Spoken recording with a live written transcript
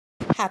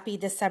Happy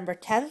December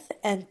 10th,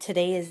 and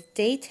today is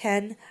day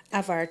 10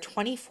 of our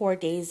 24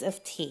 days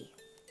of tea.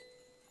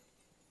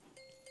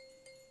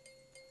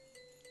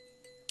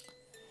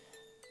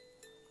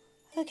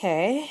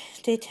 Okay,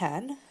 day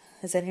 10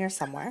 is in here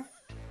somewhere.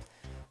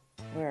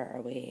 Where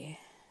are we?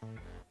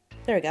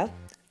 There we go.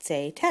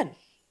 Day 10.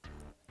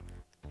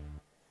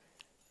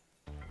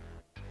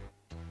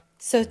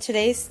 So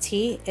today's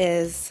tea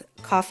is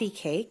coffee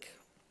cake.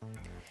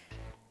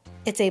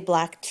 It's a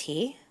black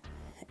tea.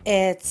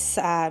 It's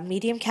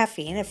medium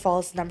caffeine. It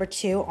falls number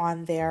 2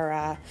 on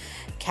their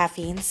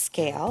caffeine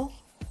scale.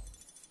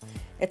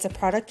 It's a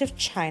product of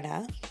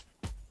China.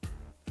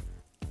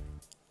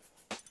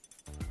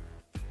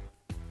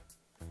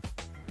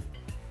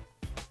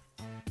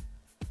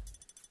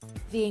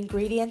 The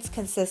ingredients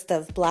consist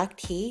of black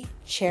tea,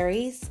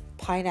 cherries,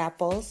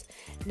 pineapples,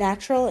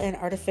 natural and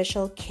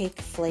artificial cake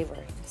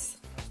flavorings.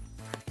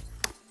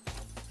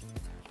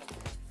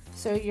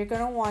 So you're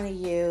going to want to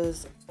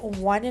use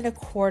 1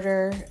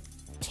 1/4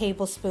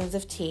 tablespoons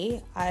of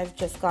tea. I've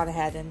just gone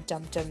ahead and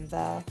dumped in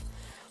the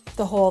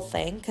whole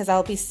thing because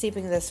I'll be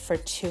steeping this for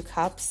 2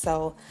 cups,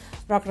 so I'm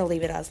not going to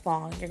leave it as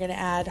long. You're going to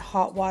add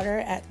hot water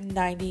at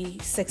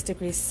 96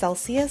 degrees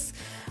Celsius,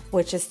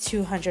 which is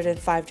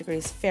 205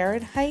 degrees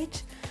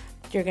Fahrenheit.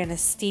 You're going to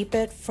steep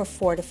it for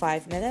 4 to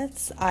 5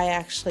 minutes. I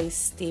actually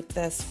steep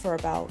this for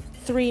about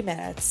 3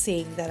 minutes,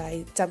 seeing that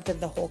I dumped in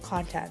the whole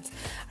contents.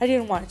 I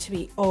didn't want it to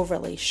be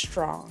overly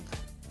strong.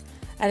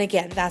 And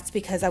again, that's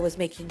because I was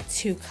making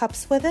 2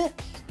 cups with it.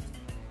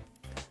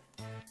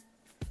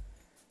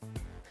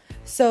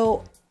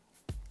 So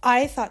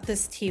I thought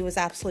this tea was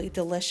absolutely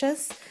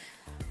delicious.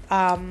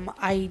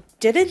 I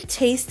didn't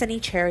taste any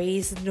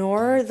cherries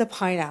nor the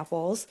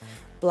pineapples.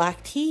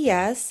 Black tea,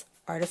 yes.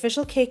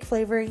 Artificial cake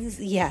flavorings,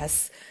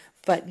 yes.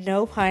 But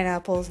no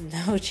pineapples,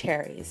 no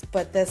cherries.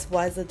 But this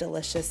was a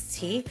delicious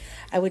tea.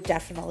 I would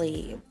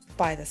definitely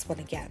buy this one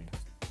again.